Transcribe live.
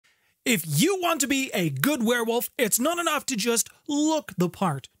If you want to be a good werewolf, it's not enough to just look the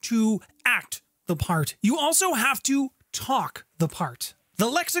part, to act the part. You also have to talk the part. The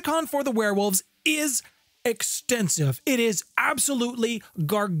lexicon for the werewolves is extensive. It is absolutely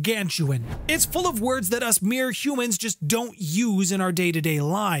gargantuan. It's full of words that us mere humans just don't use in our day-to-day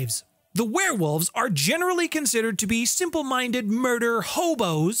lives. The werewolves are generally considered to be simple-minded murder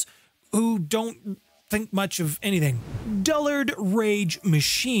hobos who don't think much of anything. Dullard rage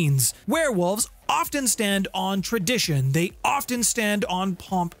machines. Werewolves often stand on tradition. They often stand on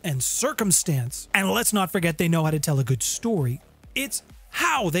pomp and circumstance. And let's not forget they know how to tell a good story. It's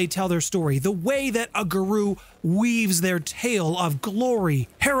how they tell their story, the way that a Garou weaves their tale of glory,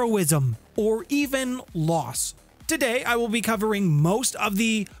 heroism, or even loss. Today, I will be covering most of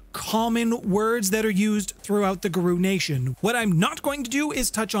the common words that are used throughout the Garou Nation. What I'm not going to do is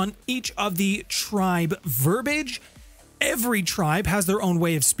touch on each of the tribe verbiage. Every tribe has their own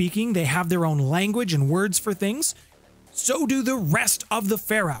way of speaking. They have their own language and words for things. So do the rest of the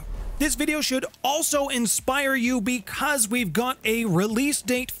Pharaoh. This video should also inspire you because we've got a release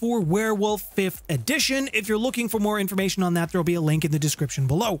date for Werewolf 5th edition. If you're looking for more information on that, there'll be a link in the description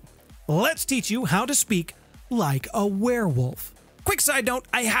below. Let's teach you how to speak like a werewolf. Quick side note,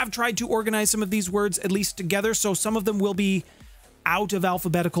 I have tried to organize some of these words at least together, so some of them will be out of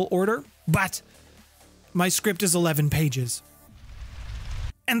alphabetical order, but my script is 11 pages.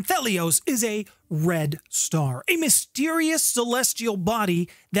 Anthelios is a red star, a mysterious celestial body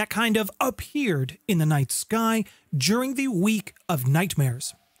that kind of appeared in the night sky during the Week of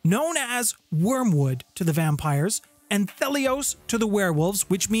Nightmares. Known as Wormwood to the vampires, Anthelios to the werewolves,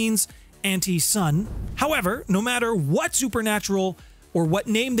 which means anti-sun. However, no matter what supernatural or what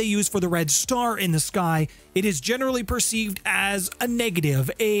name they use for the red star in the sky, it is generally perceived as a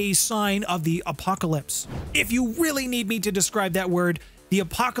negative, a sign of the apocalypse. If you really need me to describe that word, the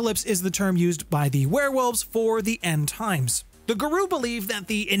apocalypse is the term used by the werewolves for the end times. The Garou believe that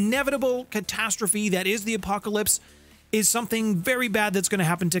the inevitable catastrophe that is the apocalypse is something very bad that's going to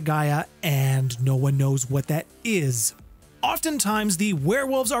happen to Gaia, and no one knows what that is. Oftentimes, the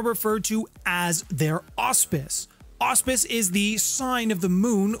werewolves are referred to as their Auspice. Auspice is the sign of the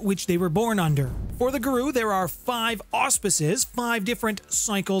moon which they were born under. For the Garou, there are 5 auspices, 5 different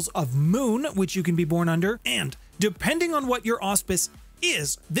cycles of moon which you can be born under, and depending on what your auspice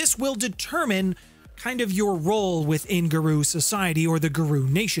is, this will determine kind of your role within Garou society or the Garou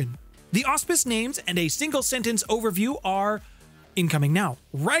Nation. The auspice names and a single sentence overview are incoming now.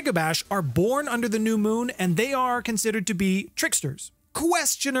 Ragabash are born under the new moon, and they are considered to be tricksters,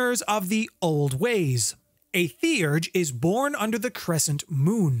 questioners of the old ways. A Theurge is born under the crescent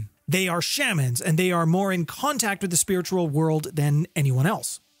moon. They are shamans, and they are more in contact with the spiritual world than anyone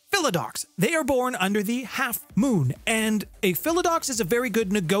else. Philodox, they are born under the half moon, and a Philodox is a very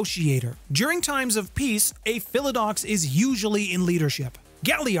good negotiator. During times of peace, a Philodox is usually in leadership.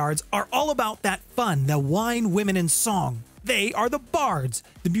 Galliards are all about that fun, the wine, women, and song. They are the bards,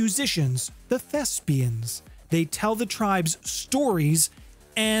 the musicians, the thespians. They tell the tribe's stories,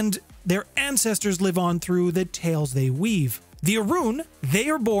 and their ancestors live on through the tales they weave. The Ahroun, they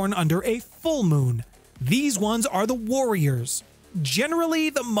are born under a full moon. These ones are the warriors.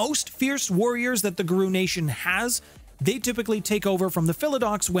 Generally, the most fierce warriors that the Garou Nation has, they typically take over from the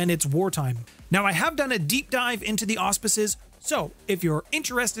Philodox when it's wartime. Now, I have done a deep dive into the auspices, so if you're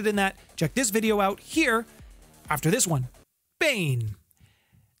interested in that, check this video out here after this one. Bane.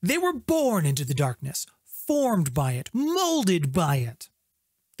 They were born into the darkness, formed by it, molded by it.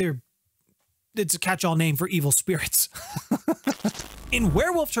 It's a catch-all name for evil spirits. In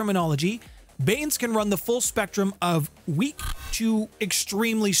werewolf terminology, Banes can run the full spectrum of weak to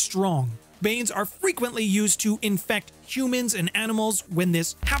extremely strong. Banes are frequently used to infect humans and animals. When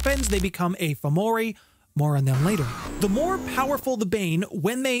this happens, they become a Fomori. More on them later. The more powerful the Bane,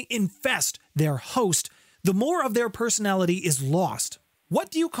 when they infest their host, the more of their personality is lost.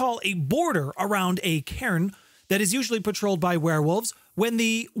 What do you call a border around a cairn that is usually patrolled by werewolves when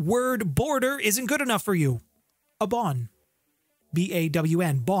the word border isn't good enough for you? A Bawn.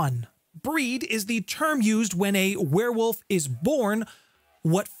 B-A-W-N, Bawn. Breed is the term used when a werewolf is born,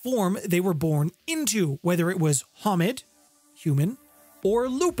 what form they were born into, whether it was Homid, human, or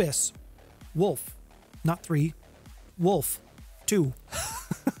Lupus, wolf. Not 3, wolf, 2.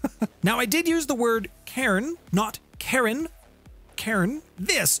 Now, I did use the word Caern, not Karen. Caern.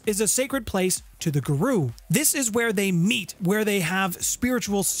 This is a sacred place to the Garou. This is where they meet, where they have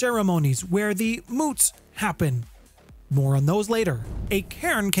spiritual ceremonies, where the moots happen. More on those later. A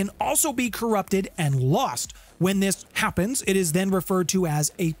Caern can also be corrupted and lost. When this happens, it is then referred to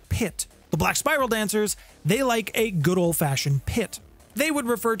as a pit. The Black Spiral Dancers, they like a good old-fashioned pit. They would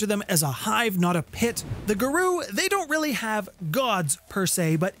refer to them as a hive, not a pit. The Garou, they don't really have gods per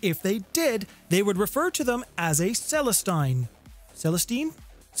se, but if they did, they would refer to them as a Celestine. Celestine?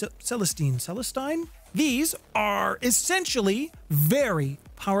 Celestine? These are essentially very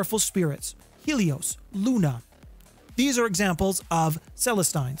powerful spirits. Helios, Luna. These are examples of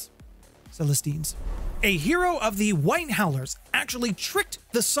Celestines. A hero of the White Howlers actually tricked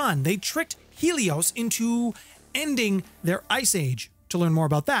the sun. They tricked Helios into ending their ice age. To learn more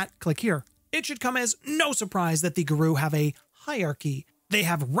about that, click here. It should come as no surprise that the Garou have a hierarchy. They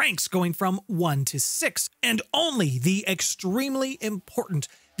have ranks going from 1 to 6, and only the extremely important,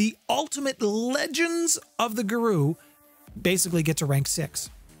 the ultimate legends of the Garou basically get to rank 6.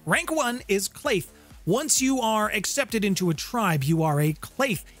 Rank 1 is Cliath. Once you are accepted into a tribe, you are a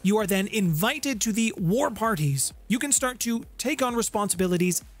Cliath. You are then invited to the war parties. You can start to take on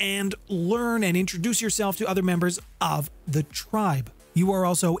responsibilities and learn and introduce yourself to other members of the tribe. You are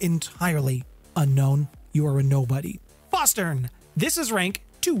also entirely unknown. You are a nobody. Fostern. This is rank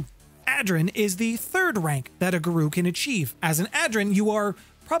 2. Adren is the 3rd rank that a Garou can achieve. As an Adren, you are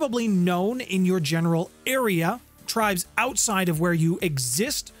probably known in your general area. Tribes outside of where you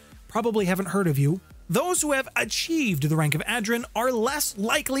exist probably haven't heard of you. Those who have achieved the rank of Adren are less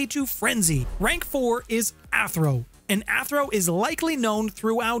likely to frenzy. Rank 4 is Athro, and Athro is likely known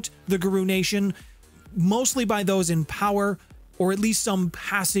throughout the Garou Nation, mostly by those in power, or at least some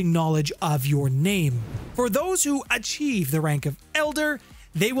passing knowledge of your name. For those who achieve the rank of Elder,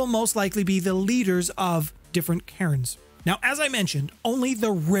 they will most likely be the leaders of different cairns. Now, as I mentioned, only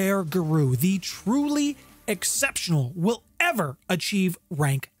the rare Garou, the truly exceptional, will ever achieve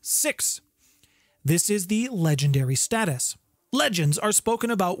rank 6. This is the legendary status. Legends are spoken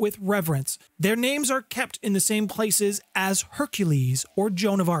about with reverence. Their names are kept in the same places as Hercules or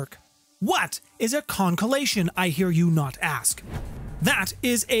Joan of Arc. What is a Concolation, I hear you not ask? That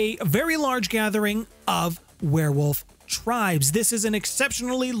is a very large gathering of werewolf tribes. This is an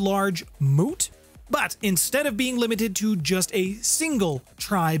exceptionally large moot, but instead of being limited to just a single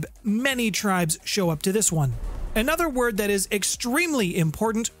tribe, many tribes show up to this one. Another word that is extremely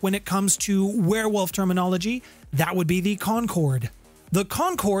important when it comes to werewolf terminology, that would be the Concord. The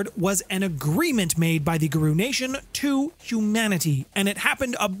Concord was an agreement made by the Garou Nation to humanity, and it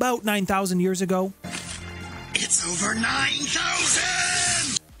happened about 9,000 years ago. It's over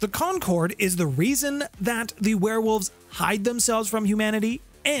 9,000! The Concord is the reason that the werewolves hide themselves from humanity,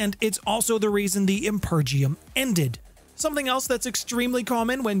 and it's also the reason the Impergium ended. Something else that's extremely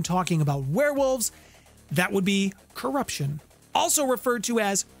common when talking about werewolves, that would be corruption, also referred to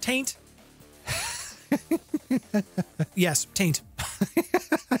as taint. Yes, taint.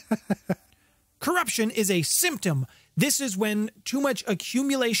 Corruption is a symptom. This is when too much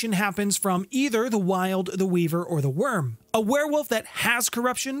accumulation happens from either the wild, the weaver, or the worm. A werewolf that has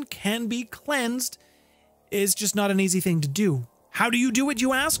corruption can be cleansed. It's just not an easy thing to do. How do you do it,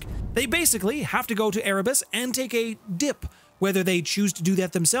 you ask? They basically have to go to Erebus and take a dip, whether they choose to do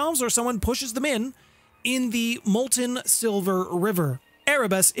that themselves or someone pushes them in the molten silver river.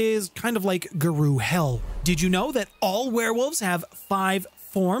 Erebus is kind of like Garou Hell. Did you know that all werewolves have 5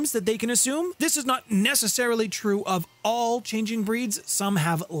 forms that they can assume? This is not necessarily true of all changing breeds. Some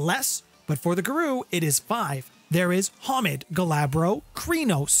have less, but for the Garou, it is 5. There is Homid, Galabro,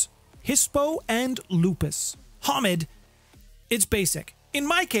 Chrinos, Hispo, and Lupus. Homid, it's basic. In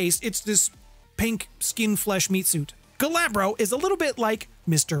my case, it's this pink skin flesh meat suit. Galabro is a little bit like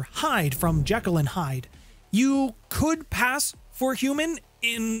Mr. Hyde from Jekyll and Hyde. You could pass for human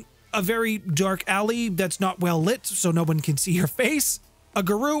in a very dark alley that's not well lit so no one can see your face. A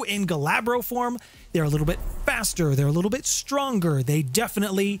Garou in Galabro form, they're a little bit faster, they're a little bit stronger, they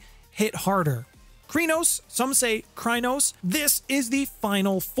definitely hit harder. Chrinos, some say Chrinos, this is the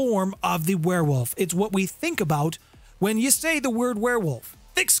final form of the werewolf. It's what we think about when you say the word werewolf.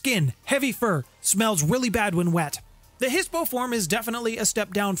 Thick skin, heavy fur, smells really bad when wet. The Hispo form is definitely a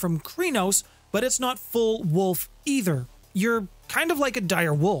step down from Chrinos, but it's not full wolf either. You're kind of like a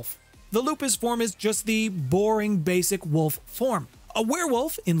dire wolf. The Lupus form is just the boring basic wolf form. A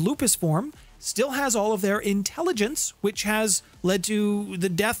werewolf in Lupus form still has all of their intelligence, which has led to the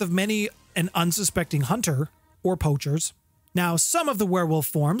death of many an unsuspecting hunter or poachers. Now, some of the werewolf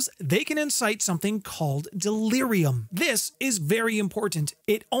forms, they can incite something called delirium. This is very important.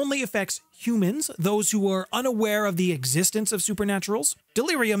 It only affects humans, those who are unaware of the existence of supernaturals.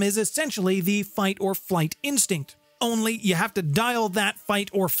 Delirium is essentially the fight or flight instinct. Only you have to dial that fight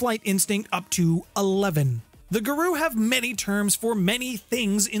or flight instinct up to 11. The Garou have many terms for many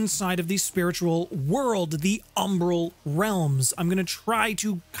things inside of the spiritual world, the Umbral Realms. I'm going to try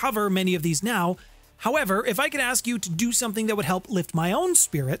to cover many of these now. However, if I could ask you to do something that would help lift my own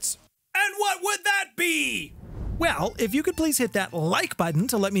spirits, and what would that be? Well, if you could please hit that like button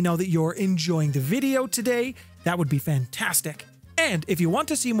to let me know that you're enjoying the video today, that would be fantastic. And if you want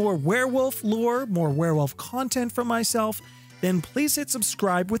to see more werewolf lore, more werewolf content from myself, then please hit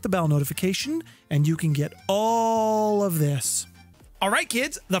subscribe with the bell notification, and you can get all of this. Alright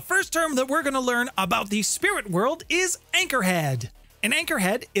kids, the first term that we're going to learn about the spirit world is Anchorhead. An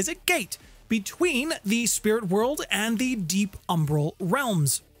Anchorhead is a gate between the spirit world and the deep umbral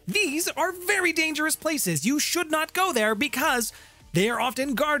realms. These are very dangerous places. You should not go there because they are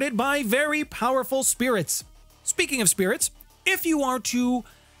often guarded by very powerful spirits. Speaking of spirits, if you are to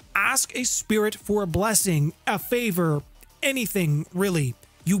ask a spirit for a blessing, a favor, anything really,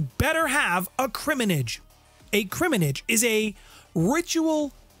 you better have a Chiminage. A Chiminage is a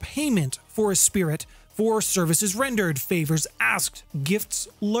ritual payment for a spirit for services rendered, favors asked, gifts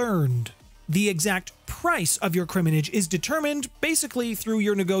learned. The exact price of your Chiminage is determined basically through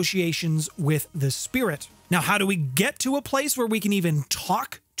your negotiations with the spirit. Now, how do we get to a place where we can even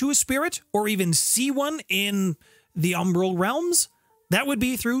talk to a spirit or even see one in the umbral realms? That would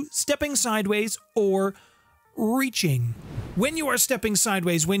be through stepping sideways or reaching. When you are stepping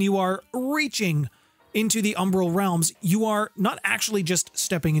sideways, when you are reaching into the umbral realms, you are not actually just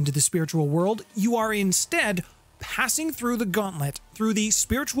stepping into the spiritual world, you are instead passing through the gauntlet, through the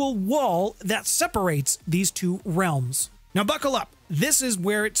spiritual wall that separates these two realms. Now buckle up, this is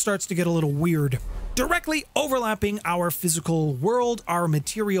where it starts to get a little weird. Directly overlapping our physical world, our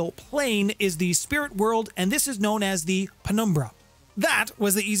material plane, is the spirit world, and this is known as the Penumbra. That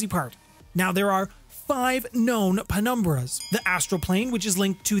was the easy part. Now there are 5 known Penumbras. The astral plane, which is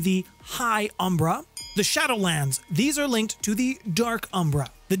linked to the High Umbra. The Shadowlands, these are linked to the Dark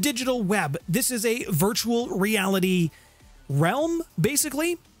Umbra. The digital web, this is a virtual reality realm,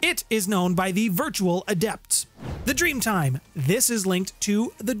 basically. It is known by the virtual adepts. The Dreamtime, this is linked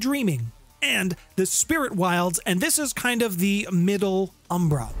to the dreaming. And the Spirit Wilds, and this is kind of the middle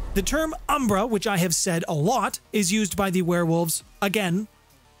Umbra. The term Umbra, which I have said a lot, is used by the werewolves, again,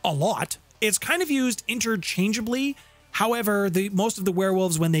 a lot. It's kind of used interchangeably. However, most of the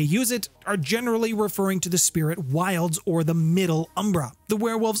werewolves, when they use it, are generally referring to the Spirit Wilds or the Middle Umbra. The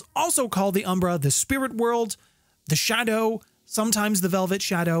werewolves also call the Umbra the Spirit World, the Shadow, sometimes the Velvet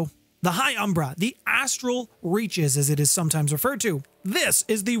Shadow, the High Umbra, the Astral Reaches, as it is sometimes referred to. This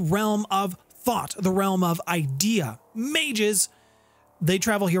is the realm of thought, the realm of idea. Mages, they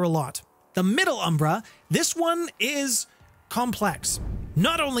travel here a lot. The Middle Umbra, this one is complex.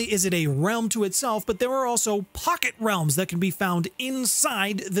 Not only is it a realm to itself, but there are also pocket realms that can be found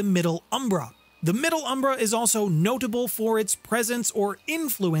inside the Middle Umbra. The Middle Umbra is also notable for its presence or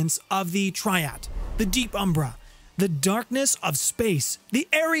influence of the Triad, the Deep Umbra, the darkness of space, the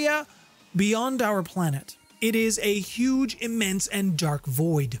area beyond our planet. It is a huge, immense, and dark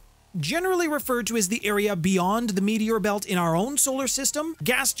void. Generally referred to as the area beyond the meteor belt in our own solar system,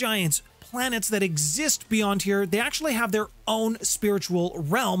 gas giants, planets that exist beyond here, they actually have their own spiritual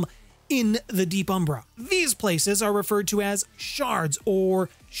realm in the Deep Umbra. These places are referred to as shards or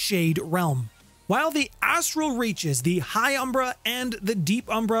shade realm. While the astral reaches, the High Umbra and the Deep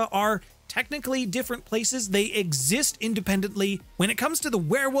Umbra are technically different places, they exist independently. When it comes to the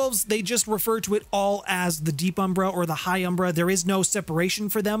werewolves, they just refer to it all as the Deep Umbra or the High Umbra. There is no separation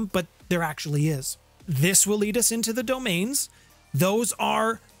for them, but there actually is. This will lead us into the domains. Those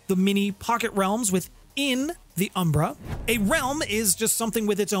are the mini pocket realms within the Umbra. A realm is just something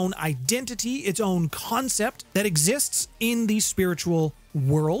with its own identity, its own concept that exists in the spiritual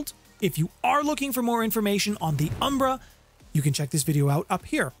world. If you are looking for more information on the Umbra, you can check this video out up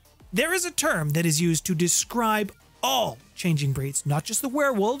here. There is a term that is used to describe all changing breeds, not just the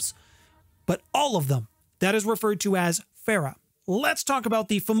werewolves, but all of them. That is referred to as Fera. Let's talk about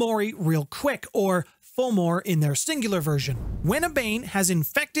the Fomori real quick, or Fomor in their singular version. When a Bane has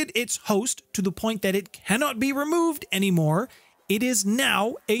infected its host to the point that it cannot be removed anymore, it is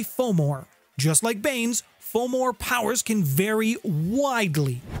now a Fomor. Just like Banes, Fomor powers can vary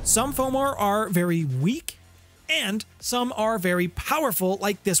widely. Some Fomor are very weak, and some are very powerful,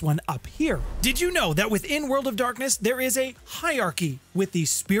 like this one up here. Did you know that within World of Darkness, there is a hierarchy with the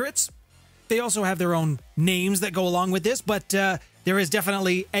spirits? They also have their own names that go along with this, but there is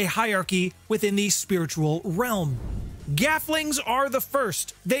definitely a hierarchy within the spiritual realm. Gafflings are the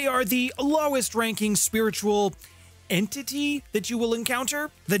first. They are the lowest ranking spiritual entity that you will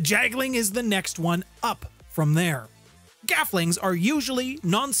encounter. The Jagling is the next one up from there. Gafflings are usually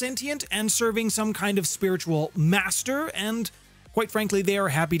non-sentient and serving some kind of spiritual master, and quite frankly, they are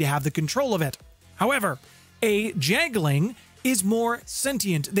happy to have the control of it. However, a Jagling is more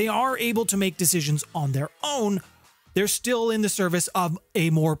sentient. They are able to make decisions on their own. They're still in the service of a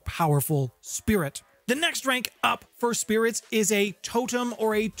more powerful spirit. The next rank up for spirits is a totem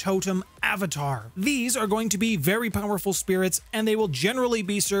or a totem avatar. These are going to be very powerful spirits, and they will generally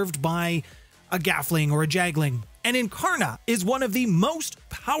be served by a Gaffling or a Jagling. An Incarna is one of the most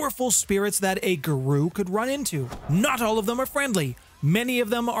powerful spirits that a Garou could run into. Not all of them are friendly. Many of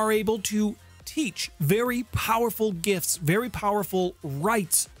them are able to teach very powerful gifts, very powerful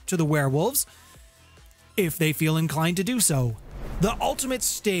rites to the werewolves, if they feel inclined to do so. The ultimate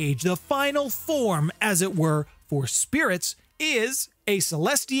stage, the final form, as it were, for spirits is a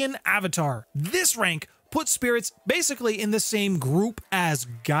Celestian Avatar. This rank puts spirits basically in the same group as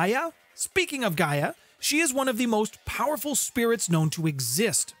Gaia. Speaking of Gaia, she is one of the most powerful spirits known to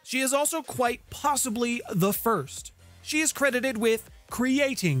exist. She is also quite possibly the first. She is credited with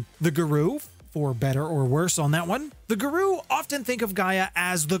creating the Garou, for better or worse on that one. The Garou often think of Gaia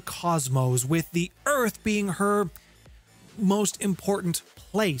as the cosmos, with the Earth being her most important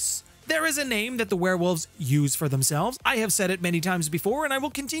place. There is a name that the werewolves use for themselves. I have said it many times before, and I will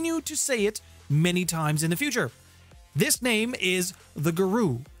continue to say it many times in the future. This name is the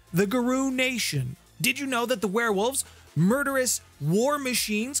Garou Nation. Did you know that the werewolves, murderous war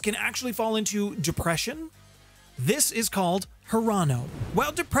machines, can actually fall into depression? This is called Hirano.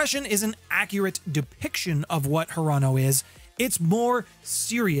 While depression is an accurate depiction of what Hirano is, it's more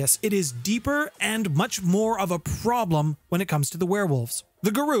serious. It is deeper and much more of a problem when it comes to the werewolves. The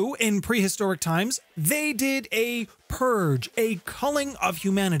Garou, in prehistoric times, they did a purge, a culling of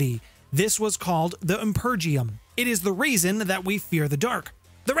humanity. This was called the Impergium. It is the reason that we fear the dark.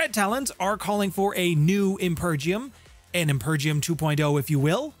 The Red Talons are calling for a new Impergium, an Impergium 2.0 if you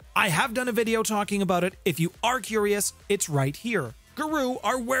will. I have done a video talking about it. If you are curious, it's right here. Garou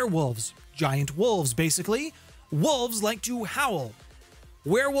are werewolves, giant wolves basically. Wolves like to howl.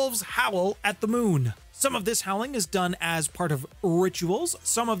 Werewolves howl at the moon. Some of this howling is done as part of rituals.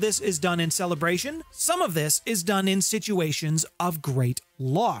 Some of this is done in celebration. Some of this is done in situations of great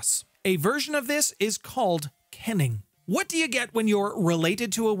loss. A version of this is called kenning. What do you get when you're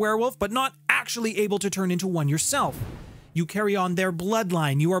related to a werewolf but not actually able to turn into one yourself? You carry on their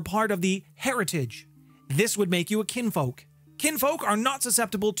bloodline. You are part of the heritage. This would make you a kinfolk. Kinfolk are not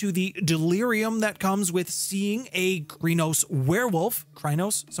susceptible to the delirium that comes with seeing a Chrinos werewolf.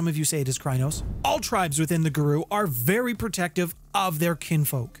 Chrinos? Some of you say it is Chrinos. All tribes within the Garou are very protective of their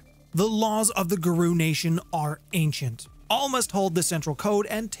kinfolk. The laws of the Garou Nation are ancient. All must hold the central code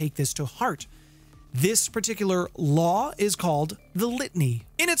and take this to heart. This particular law is called the Litany.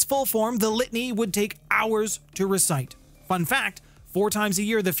 In its full form, the Litany would take hours to recite. Fun fact, 4 times a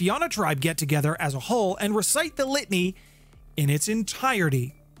year the Fianna tribe get together as a whole and recite the Litany in its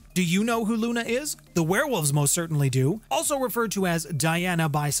entirety. Do you know who Luna is? The werewolves most certainly do. Also referred to as Diana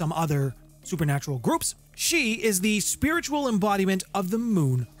by some other supernatural groups. She is the spiritual embodiment of the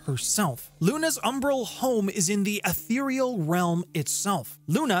moon herself. Luna's umbral home is in the ethereal realm itself.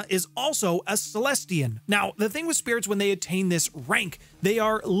 Luna is also a Celestian. Now, the thing with spirits, when they attain this rank, they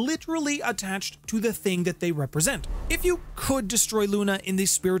are literally attached to the thing that they represent. If you could destroy Luna in the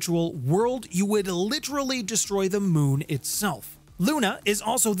spiritual world, you would literally destroy the moon itself. Luna is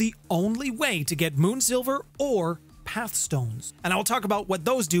also the only way to get moon silver or pathstones, and I'll talk about what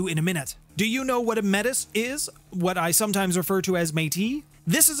those do in a minute. Do you know what a metis is? What I sometimes refer to as métis?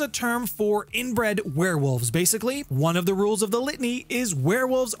 This is a term for inbred werewolves, basically. One of the rules of the Litany is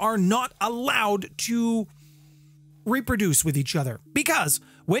werewolves are not allowed to reproduce with each other, because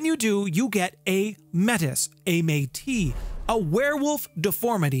when you do, you get a metis, a métis, a werewolf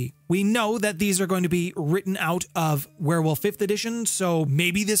deformity. We know that these are going to be written out of Werewolf 5th edition, so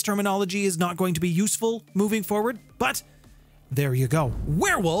maybe this terminology is not going to be useful moving forward, but there you go.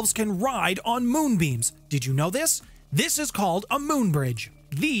 Werewolves can ride on moonbeams. Did you know this? This is called a moon bridge.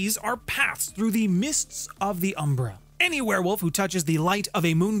 These are paths through the mists of the Umbra. Any werewolf who touches the light of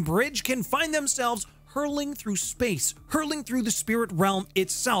a moon bridge can find themselves hurling through space, hurling through the spirit realm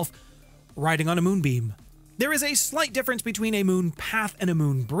itself, riding on a moonbeam. There is a slight difference between a moon path and a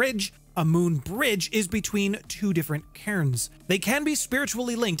moon bridge. A moon bridge is between 2 different cairns. They can be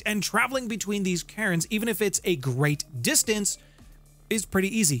spiritually linked, and traveling between these cairns, even if it's a great distance, is pretty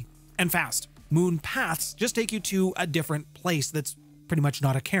easy and fast. Moon paths just take you to a different place that's pretty much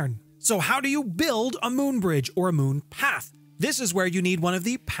not a cairn. So how do you build a moon bridge or a moon path? This is where you need one of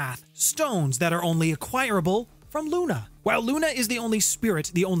the path stones that are only acquirable from Luna. While Luna is the only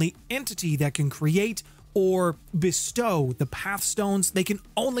spirit, the only entity that can create or bestow the path stones, they can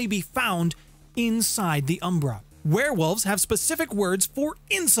only be found inside the Umbra. Werewolves have specific words for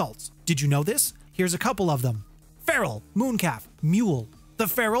insults. Did you know this? Here's a couple of them. Feral, mooncalf, mule. The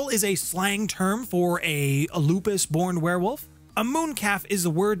feral is a slang term for a lupus-born werewolf. A mooncalf is the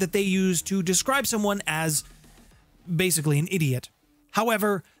word that they use to describe someone as basically an idiot.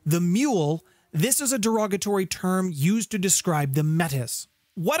 However, the mule, this is a derogatory term used to describe the metis.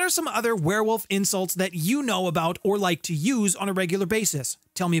 What are some other werewolf insults that you know about or like to use on a regular basis?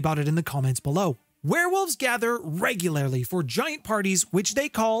 Tell me about it in the comments below. Werewolves gather regularly for giant parties, which they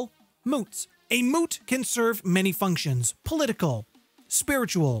call moots. A moot can serve many functions: political,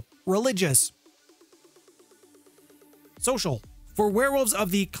 spiritual, religious, social. For werewolves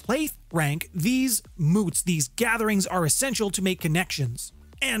of the Cliath rank, these moots, these gatherings, are essential to make connections.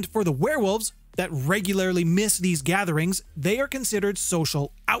 And for the werewolves that regularly miss these gatherings, they are considered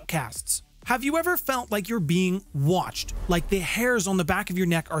social outcasts. Have you ever felt like you're being watched? Like the hairs on the back of your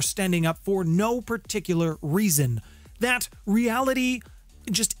neck are standing up for no particular reason? That reality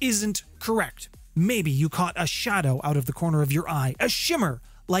just isn't correct. Maybe you caught a shadow out of the corner of your eye, a shimmer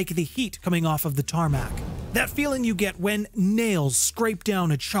like the heat coming off of the tarmac. That feeling you get when nails scrape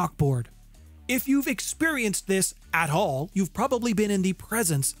down a chalkboard. If you've experienced this at all, you've probably been in the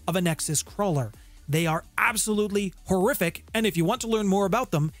presence of a Nexus crawler. They are absolutely horrific, and if you want to learn more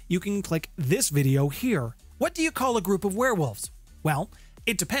about them, you can click this video here. What do you call a group of werewolves? Well,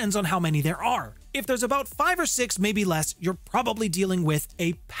 it depends on how many there are. If there's about 5 or 6, maybe less, you're probably dealing with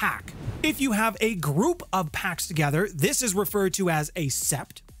a pack. If you have a group of packs together, this is referred to as a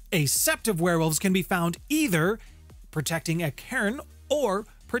sept. A sept of werewolves can be found either protecting a cairn or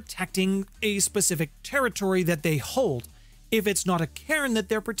protecting a specific territory that they hold. If it's not a cairn that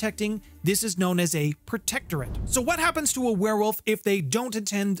they're protecting, this is known as a protectorate. So what happens to a werewolf if they don't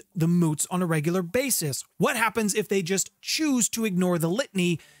attend the moots on a regular basis? What happens if they just choose to ignore the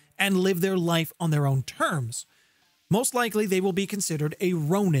litany and live their life on their own terms? Most likely they will be considered a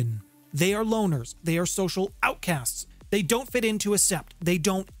ronin. They are loners. They are social outcasts. They don't fit into a sept. They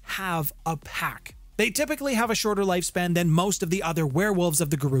don't have a pack. They typically have a shorter lifespan than most of the other werewolves of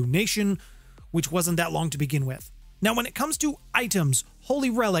the Garou nation, which wasn't that long to begin with. Now, when it comes to items, holy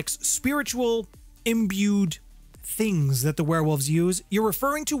relics, spiritual imbued things that the werewolves use, you're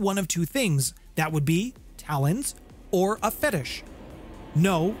referring to one of two things. That would be talons or a fetish.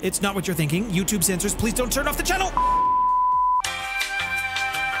 No, it's not what you're thinking. YouTube censors, please don't turn off the channel!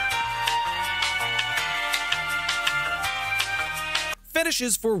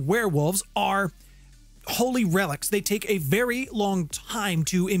 Fetishes for werewolves are holy relics. They take a very long time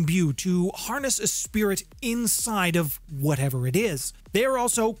to imbue, to harness a spirit inside of whatever it is. They are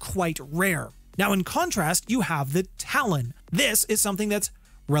also quite rare. Now, in contrast, you have the talon. This is something that's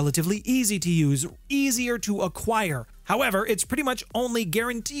relatively easy to use, easier to acquire. However, it's pretty much only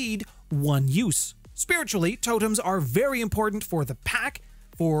guaranteed one use. Spiritually, totems are very important for the pack,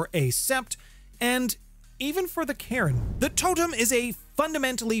 for a sept, and even for the cairn. The totem is a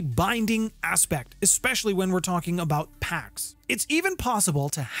fundamentally binding aspect, especially when we're talking about packs. It's even possible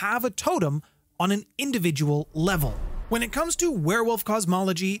to have a totem on an individual level. When it comes to werewolf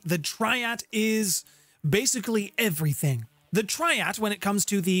cosmology, the triad is basically everything. The triad, when it comes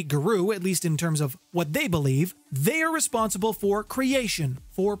to the Garou, at least in terms of what they believe, they are responsible for creation,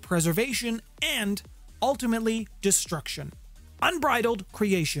 for preservation, and ultimately destruction. Unbridled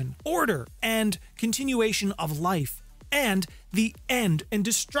creation, order, and continuation of life, and the end and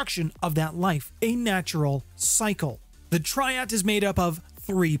destruction of that life, a natural cycle. The triad is made up of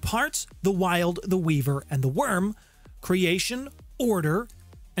 3 parts: the wild, the weaver, and the worm, creation, order,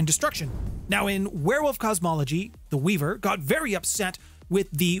 and destruction. Now, in werewolf cosmology, the weaver got very upset with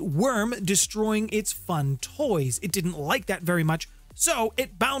the worm destroying its fun toys. It didn't like that very much, so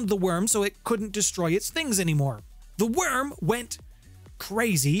it bound the worm so it couldn't destroy its things anymore. The worm went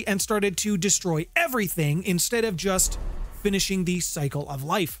crazy and started to destroy everything instead of just finishing the cycle of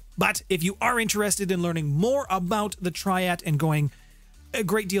life. But if you are interested in learning more about the triad and going a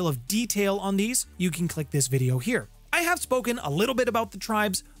great deal of detail on these, you can click this video here. I have spoken a little bit about the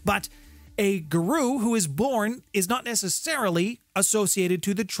tribes, but a Garou who is born is not necessarily associated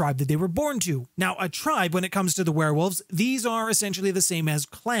to the tribe that they were born to. Now, a tribe, when it comes to the werewolves, these are essentially the same as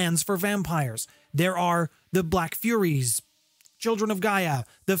clans for vampires. There are the Black Furies, Children of Gaia,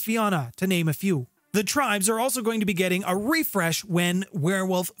 the Fianna, to name a few. The tribes are also going to be getting a refresh when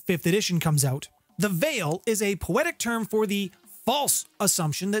Werewolf 5th edition comes out. The Veil is a poetic term for the false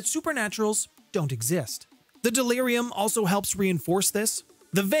assumption that supernaturals don't exist. The Delirium also helps reinforce this.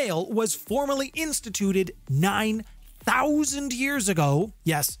 The Veil was formally instituted 9,000 years ago,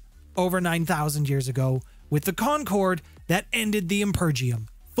 yes, over 9,000 years ago, with the Concord that ended the Impergium.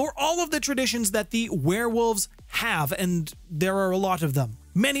 For all of the traditions that the werewolves have, and there are a lot of them,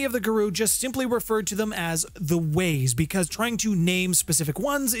 Many of the Garou just simply referred to them as the Ways because trying to name specific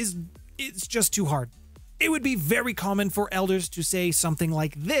ones it's just too hard. It would be very common for elders to say something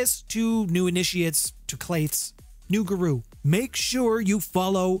like this to new initiates, to Cliaths. New Garou, make sure you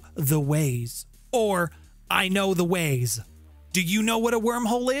follow the Ways. Or, I know the ways. Do you know what a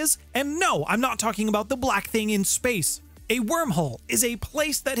wormhole is? And no, I'm not talking about the black thing in space. A wormhole is a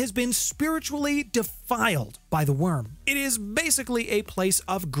place that has been spiritually defiled by the worm. It is basically a place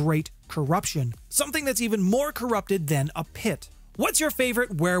of great corruption, something that's even more corrupted than a pit. What's your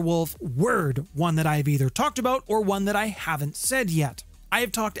favorite werewolf word? One that I've either talked about or one that I haven't said yet. I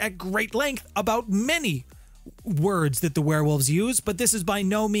have talked at great length about many words that the werewolves use, but this is by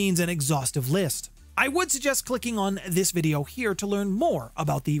no means an exhaustive list. I would suggest clicking on this video here to learn more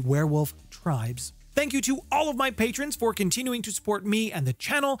about the werewolf tribes. Thank you to all of my patrons for continuing to support me and the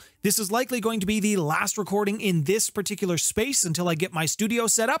channel. This is likely going to be the last recording in this particular space until I get my studio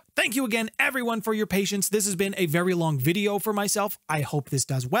set up. Thank you again, everyone, for your patience. This has been a very long video for myself. I hope this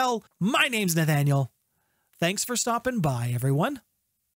does well. My name's Nathaniel. Thanks for stopping by, everyone.